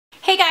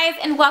Hi guys,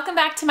 and welcome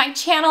back to my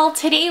channel.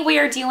 Today we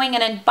are doing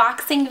an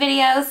unboxing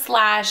video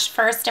slash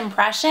first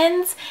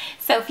impressions.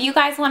 So if you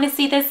guys want to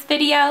see this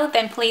video,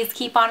 then please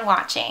keep on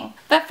watching.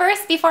 But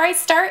first, before I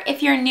start,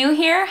 if you're new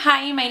here,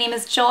 hi, my name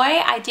is Joy.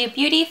 I do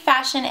beauty,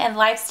 fashion, and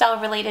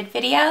lifestyle related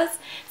videos.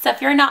 So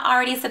if you're not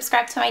already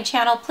subscribed to my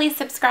channel, please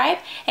subscribe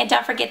and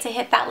don't forget to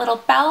hit that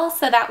little bell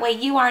so that way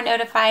you are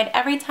notified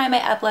every time I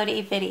upload a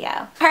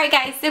video. Alright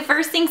guys, so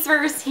first things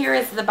first, here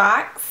is the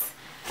box.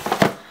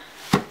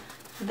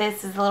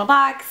 This is the little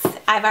box.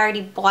 I've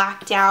already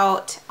blacked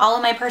out all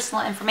of my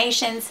personal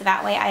information so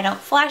that way I don't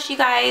flash you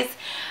guys.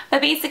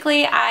 But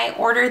basically I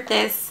ordered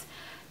this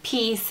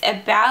piece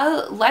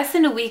about less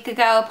than a week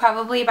ago,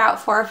 probably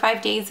about 4 or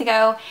 5 days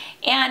ago,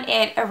 and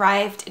it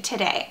arrived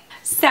today.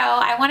 So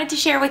I wanted to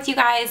share with you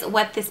guys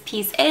what this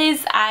piece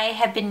is. I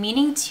have been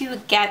meaning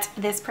to get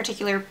this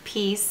particular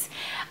piece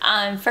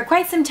for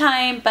quite some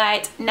time,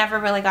 but never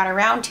really got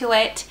around to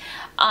it.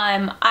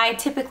 I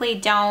typically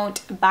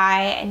don't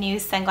buy new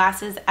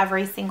sunglasses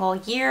every single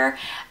year.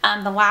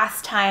 The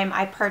last time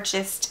I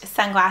purchased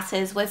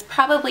sunglasses was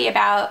probably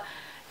about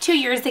 2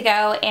 years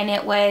ago, and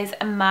it was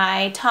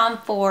my Tom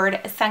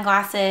Ford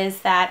sunglasses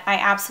that I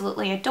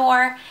absolutely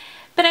adore.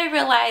 But I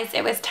realized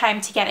it was time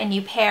to get a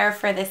new pair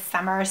for this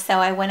summer, so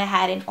I went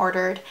ahead and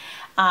ordered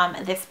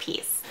this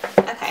piece.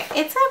 Okay,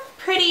 it's a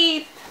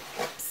pretty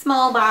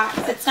small box.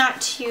 It's not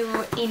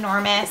too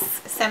enormous,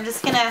 so I'm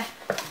just gonna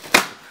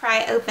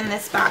pry open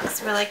this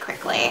box really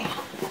quickly.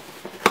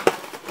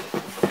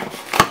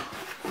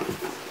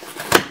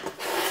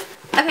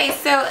 Okay,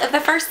 so the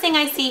first thing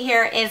I see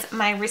here is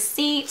my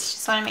receipt.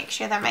 Just want to make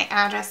sure that my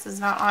address is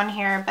not on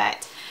here,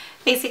 but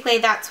basically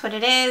that's what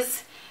it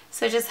is.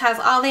 So it just has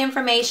all the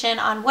information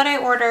on what I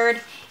ordered,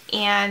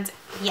 and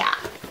yeah.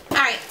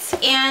 Alright,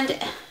 and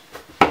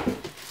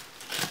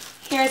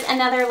here's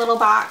another little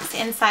box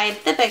inside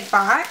the big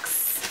box.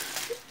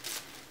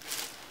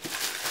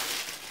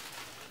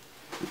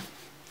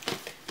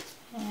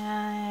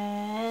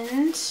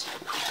 And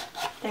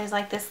there's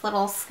like this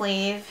little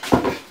sleeve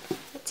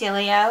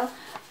dealio.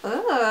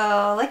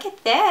 Ooh, look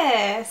at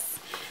this.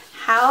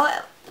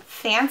 How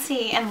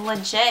fancy and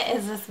legit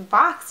is this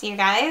box, you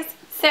guys?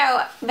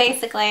 So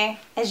basically,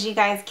 as you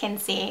guys can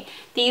see,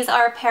 these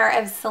are a pair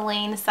of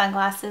Celine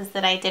sunglasses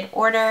that I did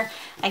order,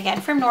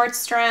 again from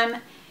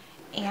Nordstrom.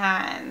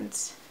 And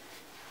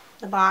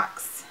the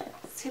box,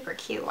 super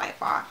cute white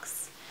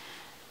box.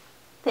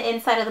 The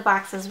inside of the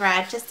box is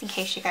red, just in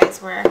case you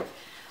guys were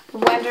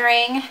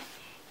wondering.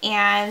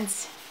 And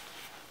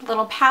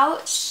little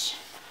pouch,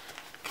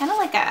 kind of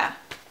like a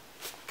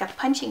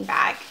punching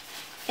bag.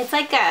 It's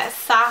like a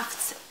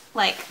soft,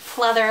 like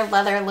pleather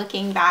leather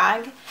looking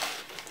bag.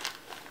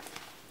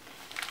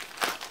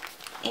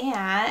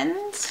 And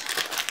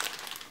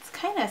it's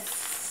kind of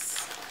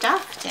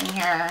stuffed in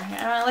here. I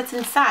don't know what's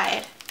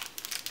inside.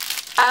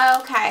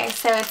 Okay,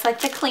 so it's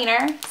like the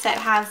cleaner. So it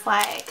has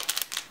like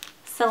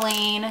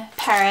Celine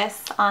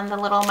Paris on the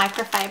little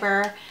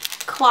microfiber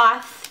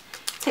cloth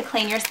to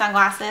clean your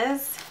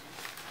sunglasses.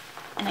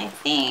 And I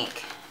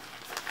think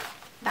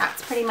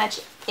that's pretty much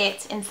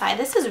it inside.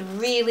 This is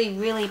really,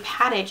 really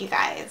padded, you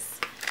guys.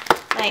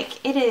 Like,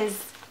 it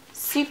is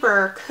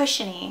super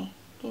cushiony.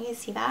 Can you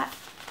see that?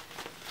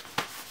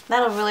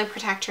 That'll really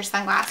protect your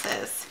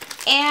sunglasses.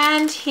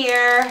 And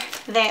here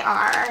they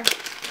are.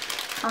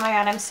 Oh my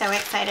god, I'm so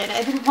excited.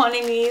 I've been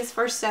wanting these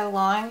for so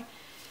long.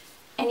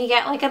 And you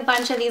get like a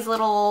bunch of these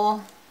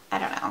little, I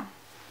don't know,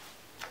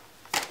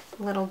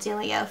 little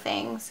dealio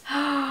things.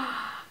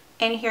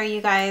 And here,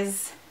 you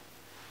guys,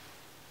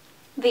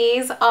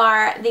 these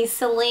are the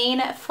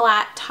Celine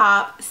flat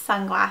top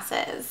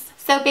sunglasses.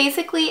 So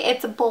basically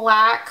it's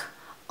black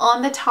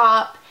on the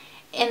top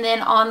and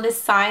then on the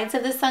sides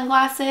of the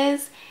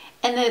sunglasses.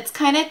 And then it's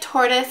kind of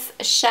tortoise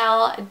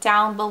shell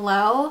down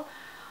below.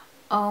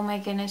 Oh my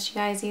goodness, you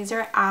guys, these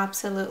are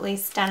absolutely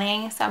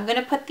stunning. So I'm going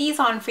to put these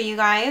on for you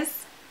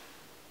guys.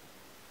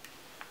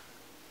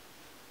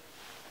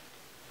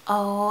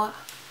 Oh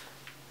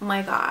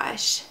my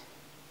gosh.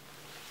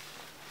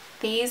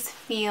 These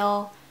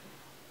feel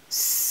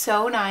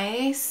so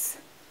nice.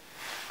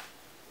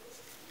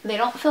 They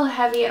don't feel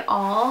heavy at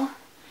all.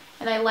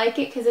 And I like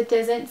it because it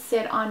doesn't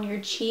sit on your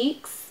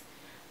cheeks.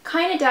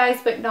 Kind of does,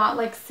 but not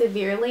like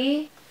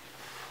severely.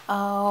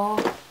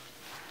 Oh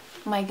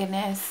my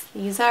goodness,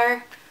 these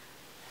are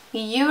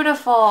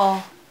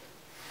beautiful.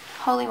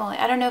 Holy moly,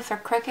 I don't know if they're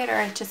crooked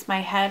or it's just my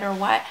head or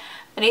what,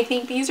 but I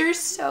think these are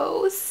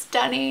so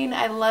stunning.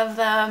 I love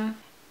them.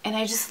 And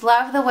I just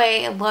love the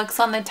way it looks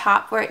on the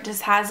top, where it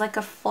just has like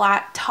a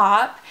flat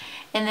top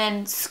and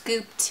then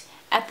scooped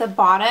at the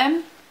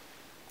bottom.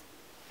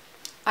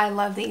 I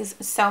love these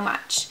so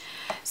much.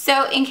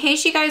 So in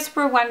case you guys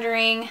were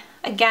wondering,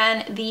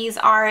 again, these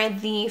are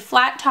the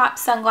flat top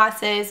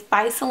sunglasses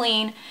by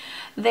Celine.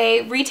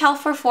 They retail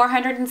for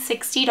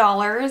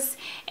 $460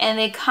 and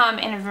they come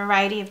in a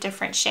variety of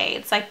different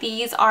shades. Like,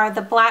 these are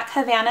the black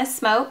Havana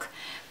smoke,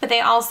 but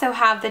they also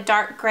have the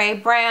dark gray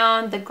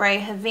brown, the gray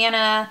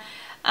Havana,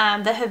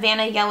 the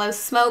Havana Yellow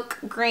Smoke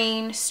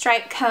Green,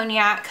 Striped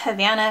Cognac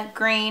Havana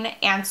Green,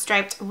 and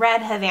Striped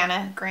Red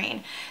Havana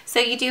Green. So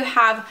you do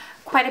have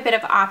quite a bit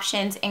of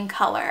options in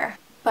color.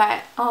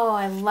 But, oh,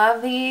 I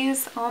love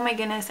these. Oh my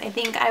goodness, I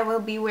think I will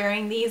be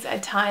wearing these a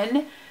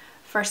ton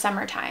for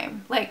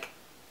summertime, like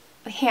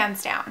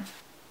hands down.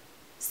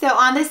 So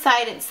on this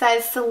side it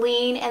says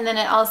Celine, and then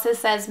it also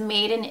says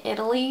Made in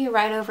Italy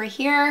right over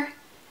here.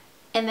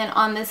 And then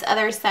on this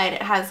other side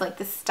it has like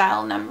the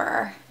style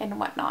number and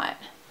whatnot.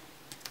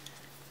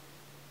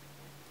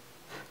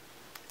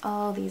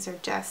 Oh, these are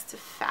just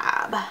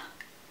fab.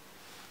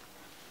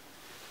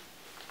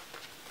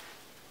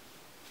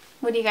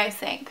 What do you guys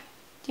think?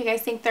 Do you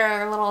guys think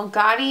they're a little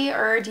gaudy,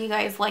 or do you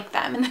guys like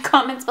them? In the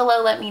comments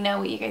below, let me know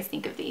what you guys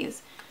think of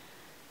these.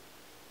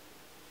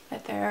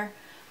 But they're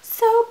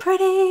so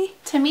pretty.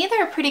 To me,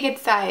 they're a pretty good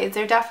size.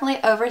 They're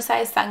definitely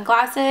oversized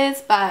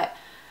sunglasses, but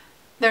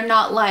they're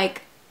not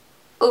like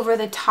over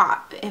the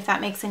top, if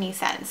that makes any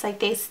sense. Like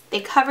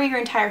they cover your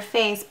entire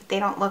face, but they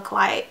don't look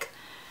like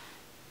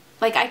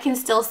I can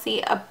still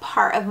see a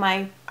part of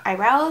my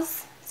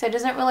eyebrows. So it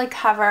doesn't really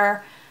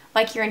cover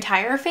like your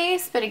entire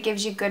face, but it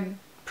gives you good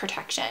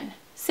protection.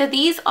 So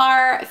these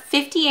are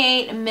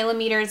 58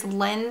 millimeters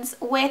lens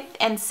width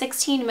and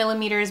 16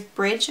 millimeters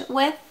bridge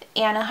width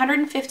and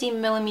 150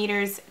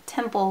 millimeters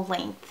temple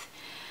length.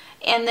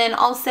 And then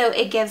also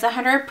it gives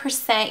 100%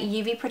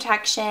 UV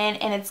protection,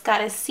 and it's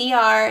got a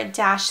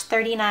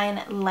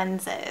CR-39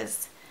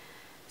 lenses.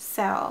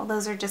 So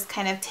those are just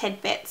kind of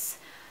tidbits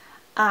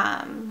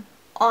on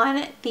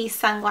these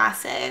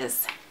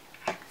sunglasses.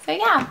 So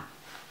yeah,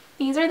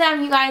 these are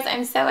them, you guys.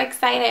 I'm so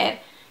excited.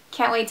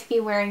 Can't wait to be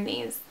wearing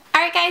these.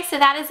 Alright guys, so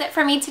that is it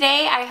for me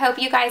today. I hope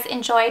you guys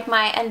enjoyed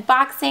my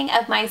unboxing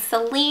of my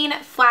Celine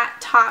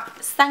flat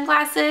top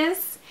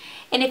sunglasses.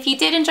 And if you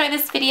did enjoy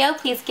this video,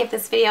 please give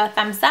this video a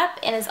thumbs up.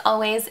 And as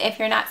always, if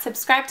you're not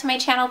subscribed to my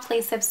channel,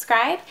 please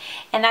subscribe.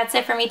 And that's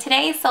it for me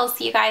today, so I'll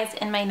see you guys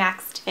in my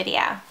next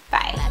video.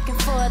 Bye. Back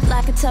and forth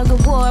like a tug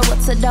of war.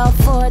 What's it all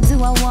for?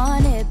 Do I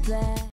want it back?